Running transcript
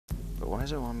But why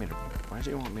does it want me to? Why does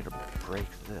it want me to break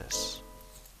this?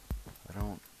 I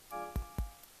don't.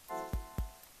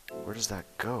 Where does that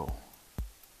go?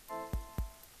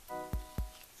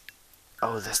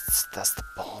 Oh, that's the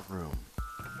ballroom.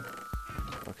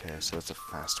 Okay, so it's a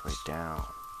fast way down.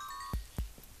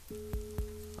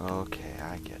 Okay,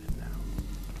 I get it now.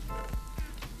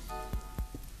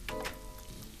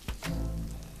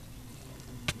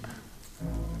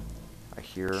 I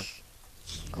hear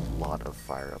a lot of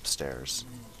fire upstairs.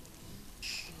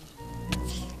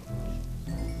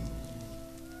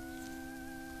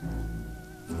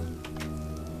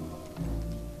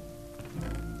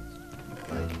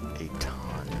 Like a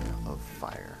ton of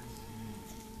fire.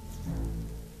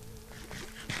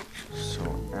 So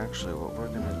actually what we're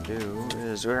gonna do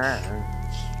is we're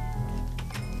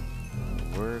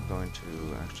going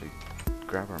to actually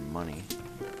grab our money.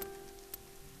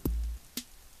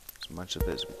 As much of it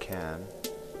as we can.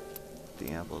 Put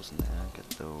the apples in there, get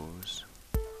those.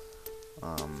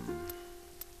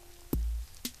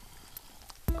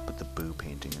 Put the boo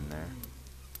painting in there.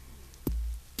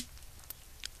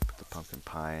 Put the pumpkin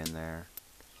pie in there.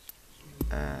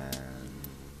 And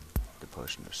the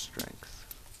potion of strength.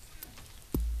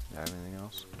 Do I have anything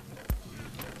else?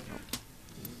 Nope.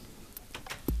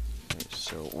 Okay,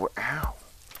 so, ow!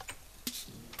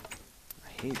 I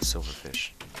hate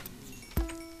silverfish.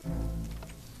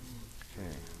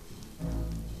 Okay.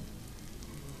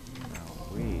 Now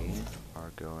we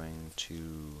are going to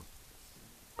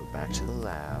go back to the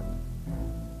lab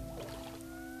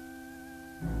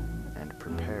and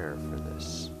prepare for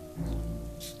this.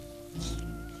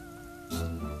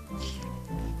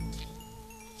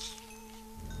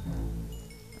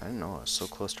 I didn't know I was so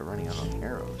close to running out on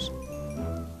arrows.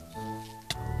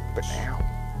 But ow!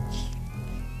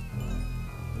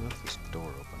 I left this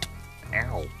door open.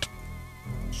 Ow!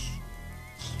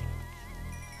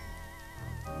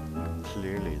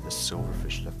 Clearly the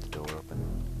silverfish left the door open.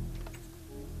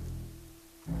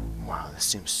 Wow, this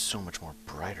seems so much more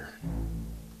brighter.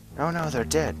 Oh no, they're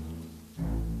dead!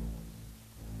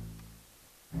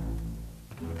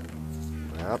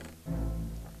 Yep.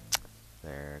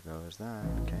 There goes that.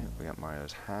 Okay, we got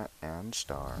Mario's hat and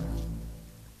star.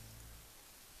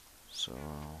 So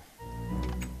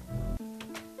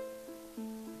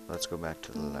let's go back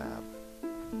to the lab.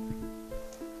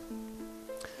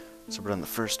 So we're on the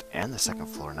first and the second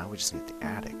floor. Now we just need the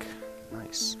attic.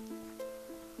 Nice.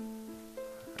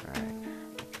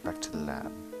 Alright, back to the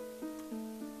lab.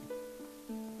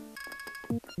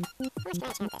 How much can I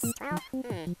enchant this? 12?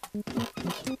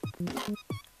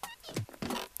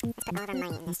 Let's put all of our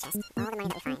money in this chest. All the money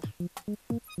that we find.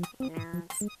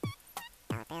 Emeralds,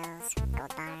 dollar bills,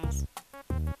 gold bars.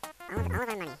 All of our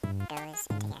money goes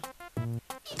into here.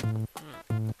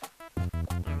 Alright.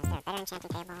 Now, is there a better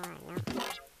enchanting table or no?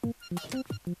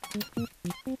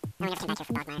 Now we have to come back here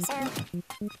for Bogmire, so...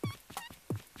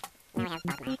 Now we have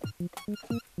Bogmire.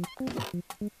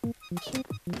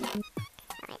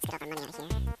 Alright, let's get all our money out of here.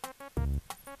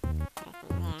 Put our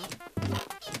thing there.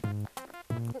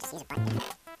 I can just use a button here.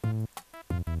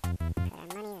 Put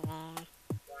our money there.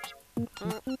 Okay.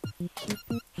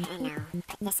 And now,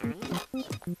 put this on.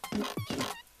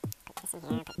 Put this in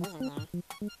here, put these in here.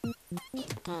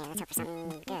 Okay, let's hope for something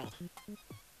good.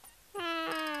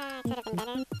 Ah, could have been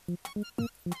better.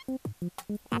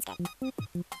 That's good.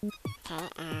 Okay,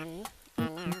 and now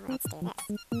let's do this.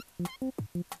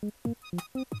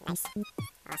 Nice.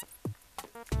 Awesome.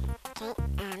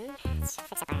 Okay, let's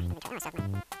fix up our inventory. Oh, I still have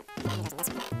my windows in this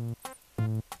one.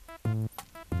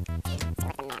 Let's go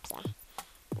to the map here.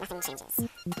 Nothing changes. So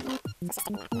let's just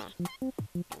stick the map in there.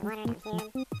 Put the water down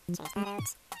here. Change that out.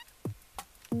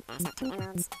 Stop 10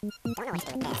 emeralds. Don't know what to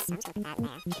do with this, so I'm just gonna put that in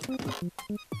there.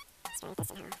 Strength this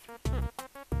in half.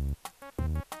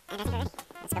 And I think we're ready.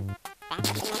 Let's go back up to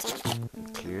the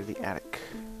mansion. Clear the attic.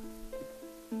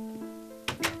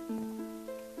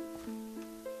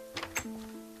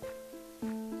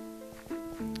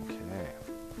 Okay.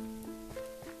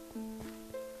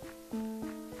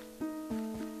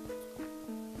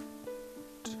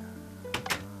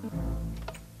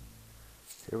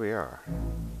 Here we are.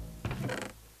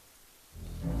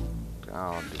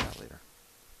 I'll do that later.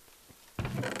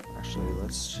 Actually,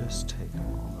 let's just take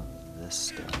all of this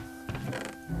stuff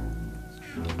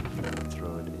and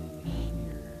throw it in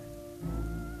here.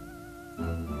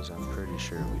 Because I'm pretty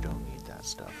sure we don't need that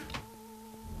stuff.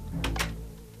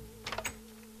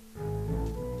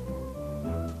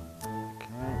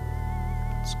 Okay,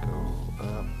 let's go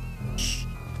up.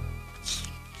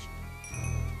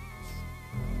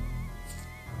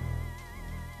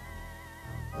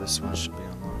 This one should be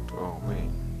unlocked. Oh, wait.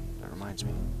 That reminds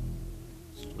me.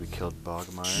 We killed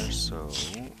Bogmire, so...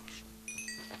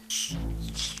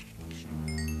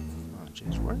 Oh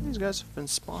jeez, where do these guys have been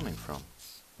spawning from?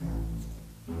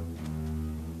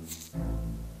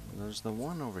 There's the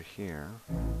one over here.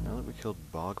 Now that we killed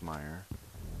Bogmire,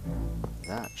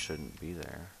 that shouldn't be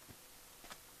there.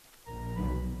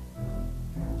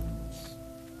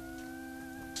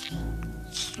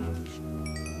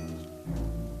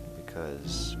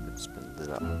 Because it's been lit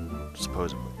up,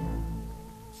 supposedly.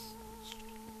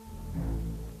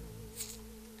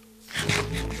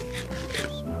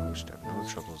 So we should have no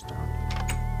troubles down here.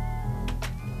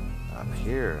 Up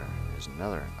here is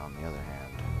another, on the other hand.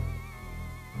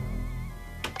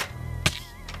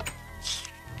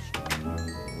 A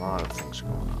lot of things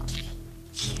going on.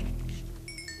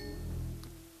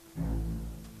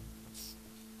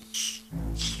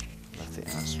 Left the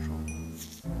astral.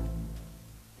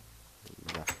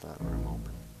 Left that room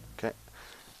open. Okay,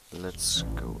 let's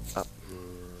go up.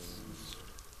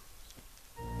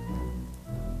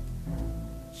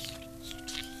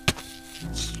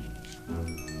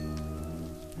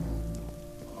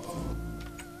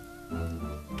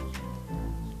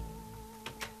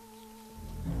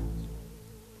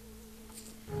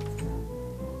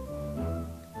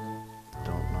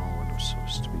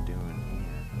 Supposed to be doing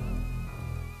here.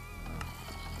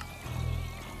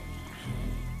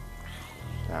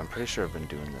 Yeah, I'm pretty sure I've been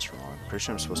doing this wrong. Pretty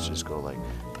sure I'm supposed to just go like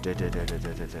da da da da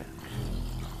da da da.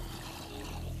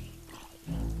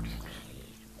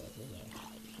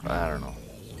 I don't know.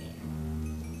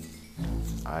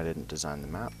 I didn't design the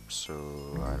map, so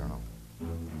I don't know.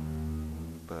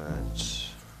 But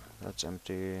that's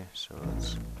empty, so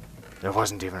it's... There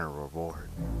wasn't even a reward.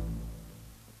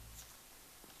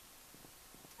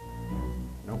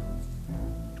 Nope.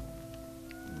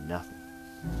 Nothing.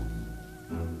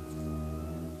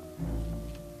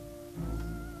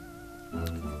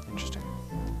 Interesting.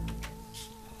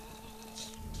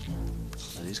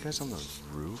 Are these guys on the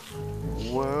roof?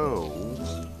 Whoa.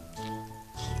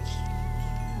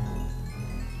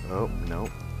 Oh,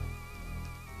 nope.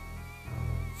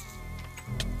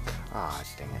 Ah,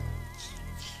 dang it.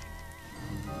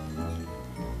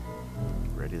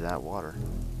 Ready that water.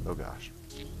 Oh gosh.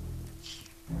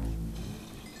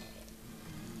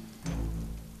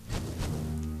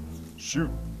 Shoot!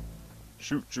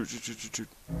 Shoot, shoot, shoot, shoot, shoot, shoot.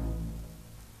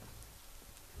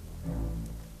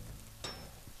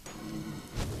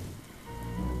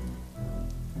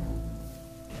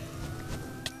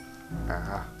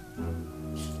 Ah.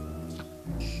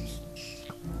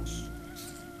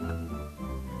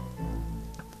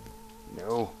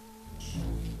 No.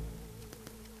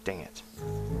 Dang it.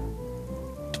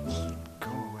 Go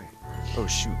away. Oh,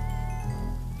 shoot.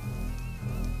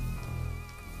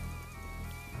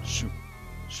 Shoot.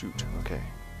 Shoot. Okay.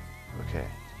 Okay.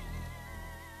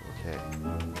 Okay.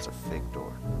 It's a fake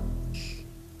door.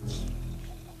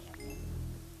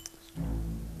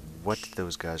 What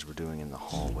those guys were doing in the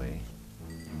hallway.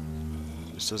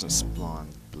 This doesn't spawn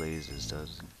blazes,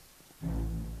 does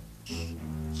it?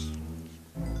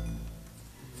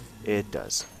 It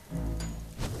does.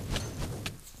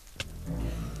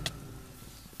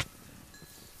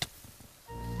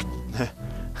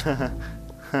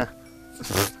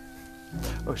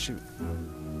 Oh shoot.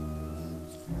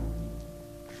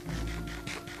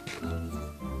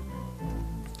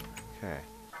 Okay.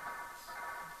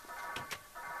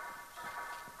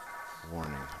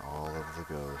 Warning, all of the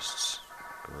ghosts.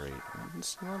 Great.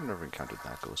 I've never encountered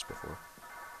that ghost before.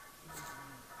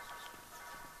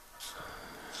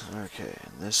 Okay,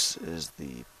 and this is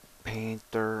the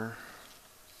painter.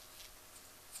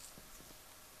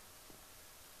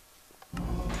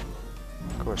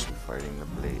 Of course, we're fighting the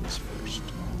blaze first.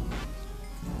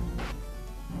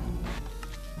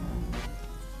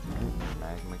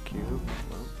 Magma cube.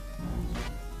 Whoa.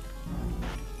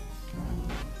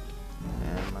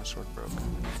 And my sword broke.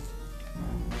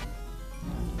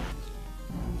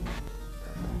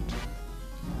 Perfect.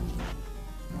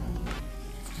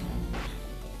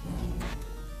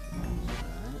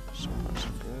 Alright, so far so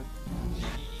good.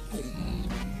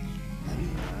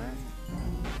 Alright.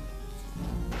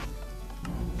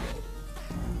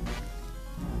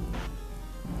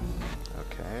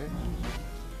 Okay.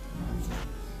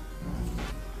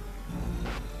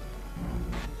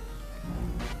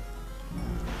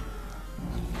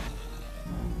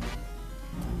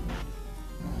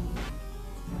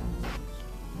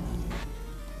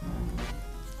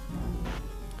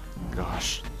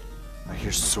 Gosh, I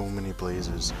hear so many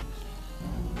blazes.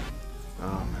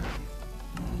 Oh man.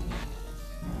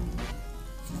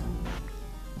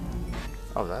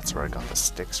 Oh, that's where I got the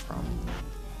sticks from.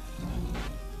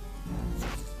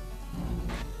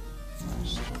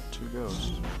 So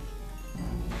ghost.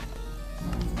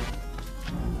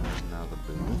 There's now the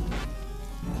boo.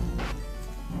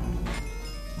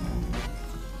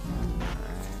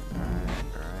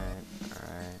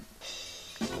 Alright.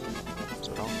 Is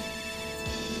that all?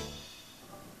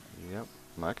 Yep.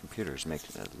 My computer's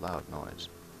making a loud noise.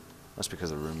 That's because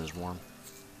the room is warm.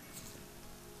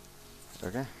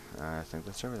 Okay, I think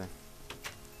that's everything.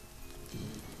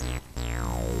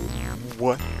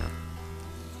 What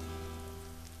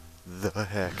the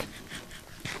heck?